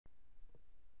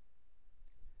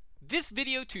This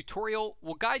video tutorial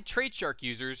will guide TradeShark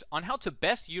users on how to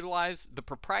best utilize the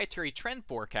proprietary trend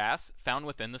forecasts found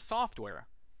within the software.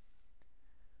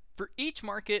 For each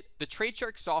market, the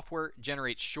TradeShark software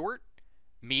generates short,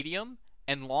 medium,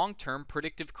 and long-term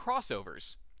predictive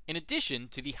crossovers, in addition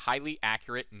to the highly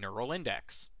accurate neural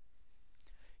index.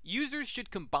 Users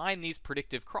should combine these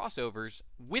predictive crossovers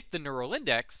with the neural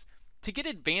index to get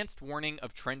advanced warning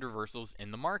of trend reversals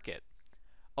in the market,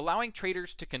 allowing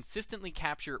traders to consistently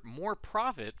capture more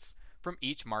profits from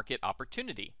each market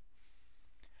opportunity.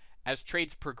 As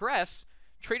trades progress,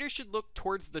 traders should look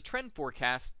towards the trend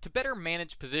forecast to better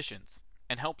manage positions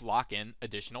and help lock in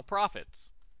additional profits.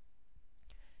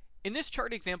 In this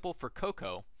chart example for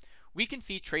cocoa, we can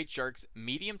see TradeShark's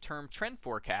medium-term trend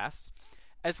forecasts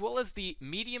as well as the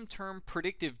medium-term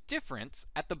predictive difference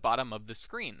at the bottom of the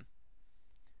screen.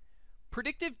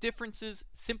 Predictive differences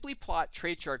simply plot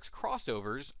TradeShark's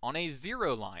crossovers on a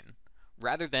zero line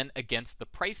rather than against the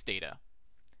price data.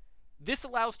 This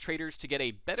allows traders to get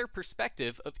a better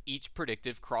perspective of each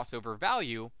predictive crossover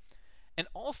value and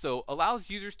also allows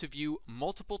users to view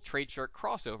multiple TradeShark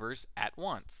crossovers at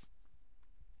once.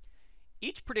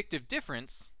 Each predictive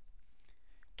difference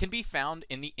can be found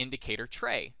in the indicator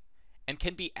tray and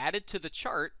can be added to the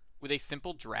chart with a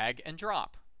simple drag and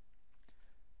drop.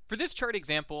 For this chart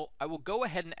example, I will go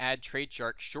ahead and add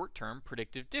TradeShark short-term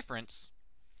predictive difference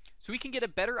so we can get a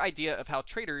better idea of how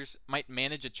traders might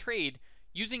manage a trade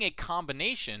using a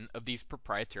combination of these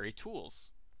proprietary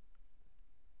tools.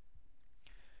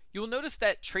 You will notice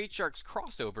that TradeShark's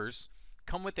crossovers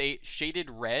come with a shaded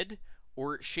red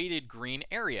or shaded green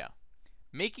area,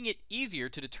 making it easier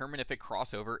to determine if a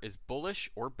crossover is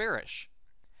bullish or bearish.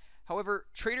 However,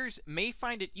 traders may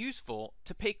find it useful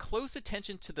to pay close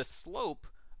attention to the slope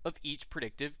of each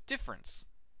predictive difference.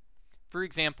 For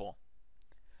example,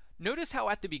 notice how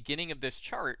at the beginning of this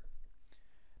chart,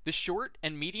 the short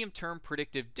and medium-term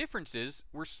predictive differences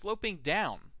were sloping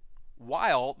down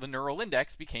while the neural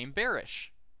index became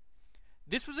bearish.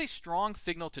 This was a strong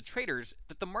signal to traders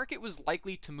that the market was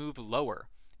likely to move lower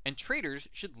and traders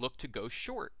should look to go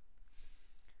short.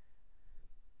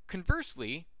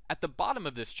 Conversely, at the bottom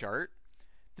of this chart,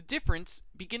 the difference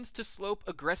begins to slope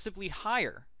aggressively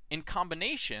higher in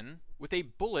combination with a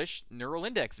bullish neural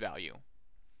index value.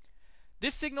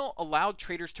 This signal allowed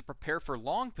traders to prepare for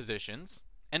long positions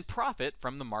and profit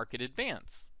from the market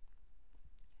advance.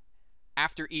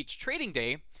 After each trading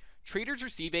day, traders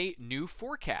receive a new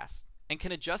forecast and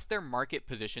can adjust their market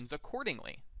positions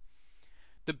accordingly.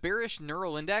 The bearish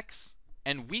neural index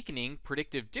and weakening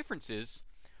predictive differences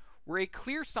were a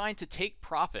clear sign to take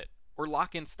profit or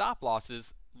lock in stop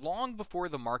losses long before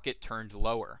the market turned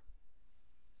lower.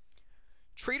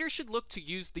 Traders should look to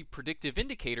use the predictive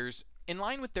indicators in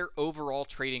line with their overall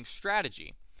trading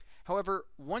strategy. However,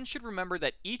 one should remember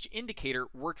that each indicator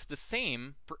works the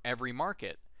same for every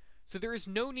market, so there is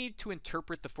no need to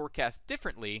interpret the forecast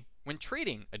differently when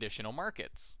trading additional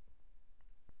markets.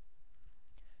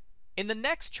 In the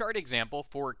next chart example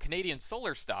for Canadian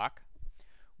solar stock,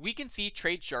 we can see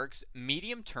TradeShark's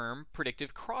medium-term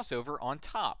predictive crossover on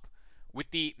top,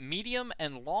 with the medium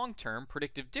and long-term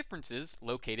predictive differences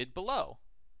located below.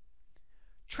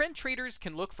 Trend traders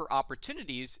can look for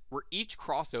opportunities where each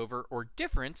crossover or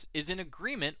difference is in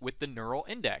agreement with the neural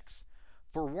index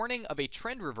for warning of a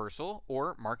trend reversal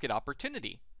or market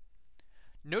opportunity.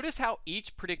 Notice how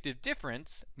each predictive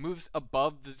difference moves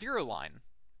above the zero line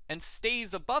and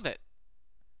stays above it,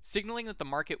 signaling that the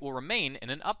market will remain in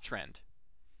an uptrend.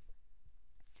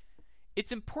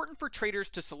 It's important for traders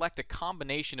to select a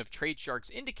combination of TradeShark's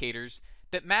indicators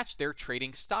that match their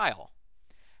trading style.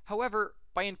 However,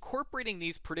 by incorporating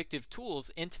these predictive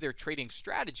tools into their trading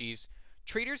strategies,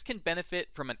 traders can benefit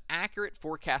from an accurate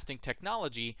forecasting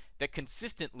technology that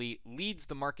consistently leads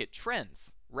the market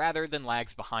trends rather than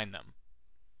lags behind them.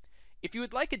 If you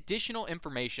would like additional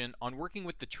information on working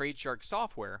with the TradeShark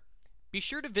software, be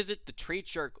sure to visit the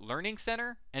TradeShark Learning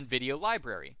Center and video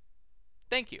library.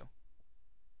 Thank you.